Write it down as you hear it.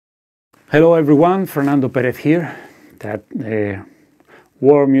Hello everyone, Fernando Perez here, that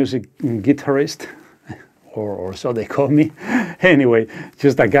world music guitarist, or so they call me. Anyway,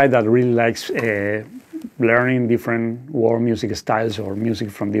 just a guy that really likes learning different world music styles or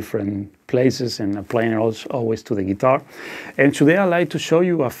music from different places and applying it always to the guitar. And today I'd like to show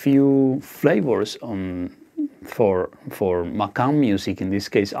you a few flavors for Maqam music, in this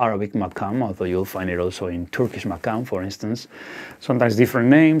case Arabic Maqam, although you'll find it also in Turkish Maqam, for instance. Sometimes different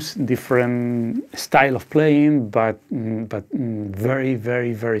names, different style of playing, but very,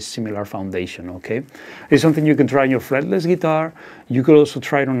 very, very similar foundation, okay? It's something you can try on your fretless guitar. You could also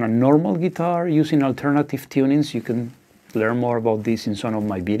try it on a normal guitar using alternative tunings. You can learn more about this in some of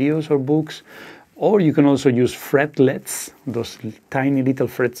my videos or books. Or you can also use fretlets, those tiny little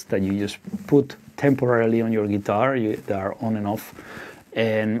frets that you just put temporarily on your guitar. They are on and off.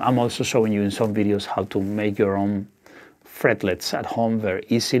 And I'm also showing you in some videos how to make your own fretlets at home very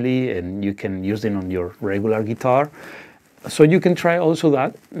easily, and you can use them on your regular guitar. So you can try also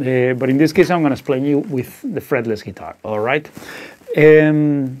that. But in this case, I'm going to explain you with the fretless guitar, all right?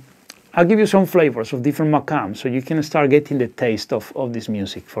 I'll give you some flavors of different Maqams so you can start getting the taste of this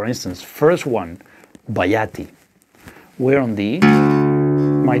music. For instance, first one, Bayati. We're on D.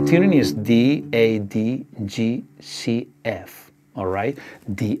 My tuning is D, A, D, G, C, F. All right?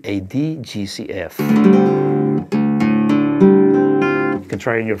 D, A, D, G, C, F. You can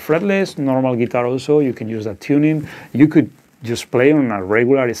try in your fretless, normal guitar also. You can use that tuning. You could just play on a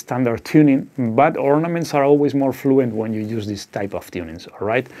regular standard tuning, but ornaments are always more fluent when you use this type of tunings, all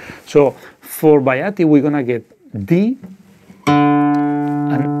right? So for Bayati, we're gonna get D,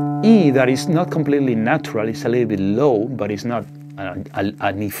 an E that is not completely natural, it's a little bit low, but it's not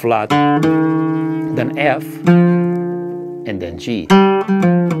an E flat, then F, and then G.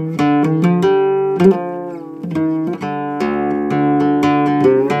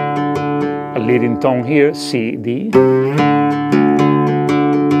 A leading tone here, C, D.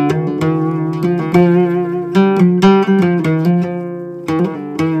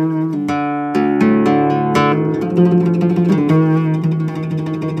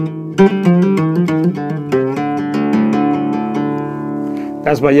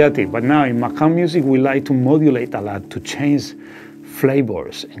 That's Bayati, but now in Maqam music we like to modulate a lot, to change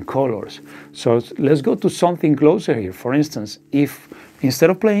flavors and colors. So let's go to something closer here. For instance, if instead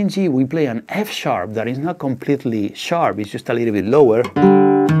of playing G, we play an F sharp that is not completely sharp, it's just a little bit lower,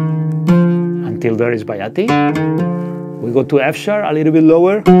 until there is Bayati. We go to F sharp, a little bit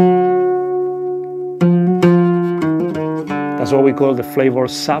lower. That's what we call the flavor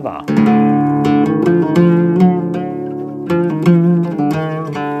Saba.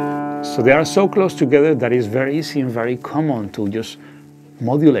 So they are so close together that it's very easy and very common to just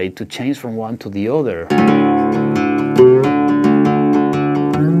modulate, to change from one to the other.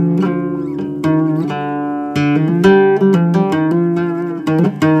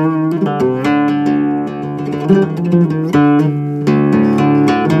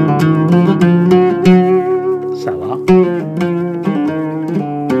 Saba.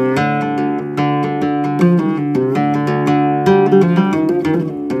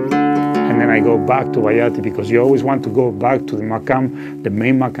 I go back to Bayati, because you always want to go back to the Maqam, the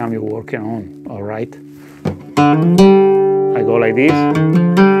main Maqam you're working on, all right? I go like this.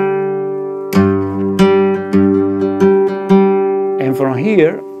 And from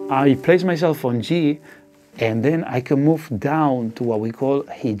here, I place myself on G, and then I can move down to what we call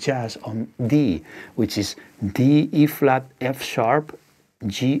Hijaz on D, which is D, E flat, F sharp,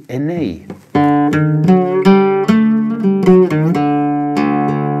 G, and A.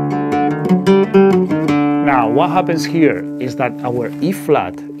 Now, what happens here is that our E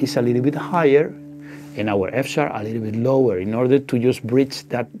flat is a little bit higher and our F sharp a little bit lower in order to just bridge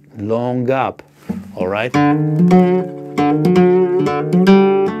that long gap, all right?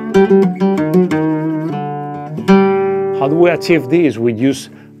 How do we achieve this? We use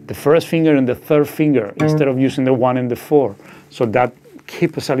the first finger and the third finger instead of using the 1 and the 4. So that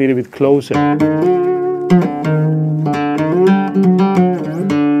keeps us a little bit closer.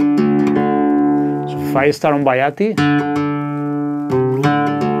 If I start on Bayati,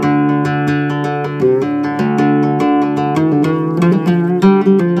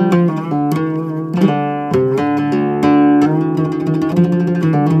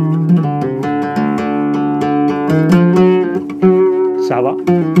 Saba,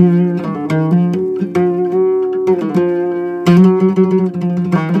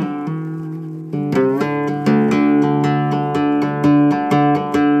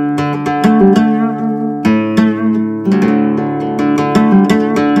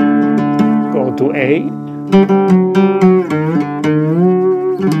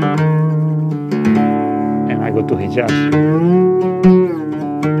 go to Hijaz.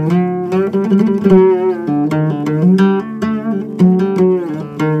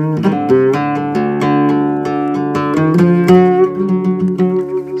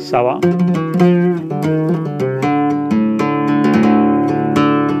 Saba.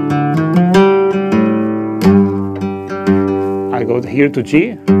 I go here to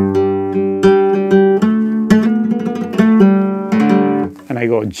G. And I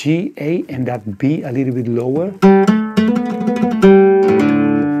go G, A, and that B a little bit lower.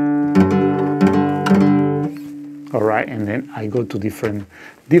 All right, and then I go to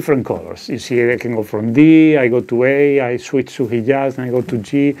different colors. You see, I can go from D, I go to A, I switch to Hijaz, and I go to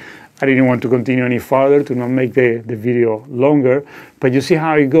G. I didn't want to continue any further to not make the video longer, but you see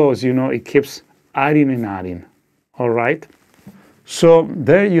how it goes, you know, it keeps adding and adding. All right. So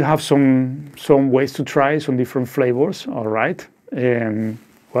there you have some ways to try some different flavors. All right.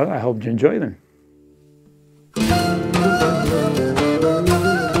 Well, I hope you enjoy them.